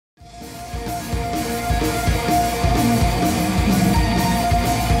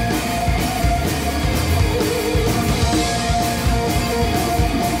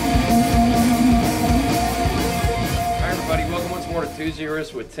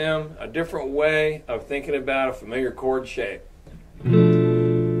Riffs with Tim, a different way of thinking about a familiar chord shape.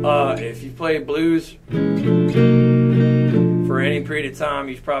 If you play blues for any period of time,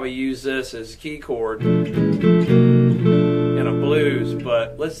 you've probably used this as a key chord in a blues,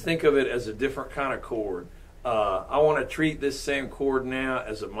 but let's think of it as a different kind of chord. I want to treat this same chord now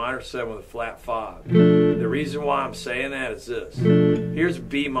as a minor 7 with a flat 5. The reason why I'm saying that is this. Here's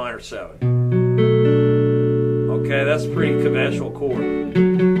B minor 7. Okay, that's a pretty conventional chord.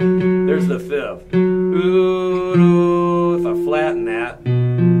 There's the 5th. Ooh, if I flatten that,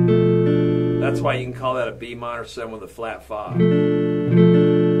 that's why you can call that a B minor 7 with a flat 5.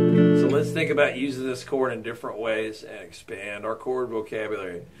 So let's think about using this chord in different ways and expand our chord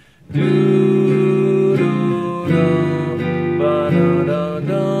vocabulary. Do, do, do, ba, da, da,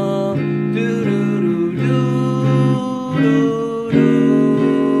 da, do, do, do, do, do,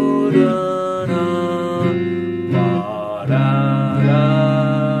 do, da, da, ba, da, da.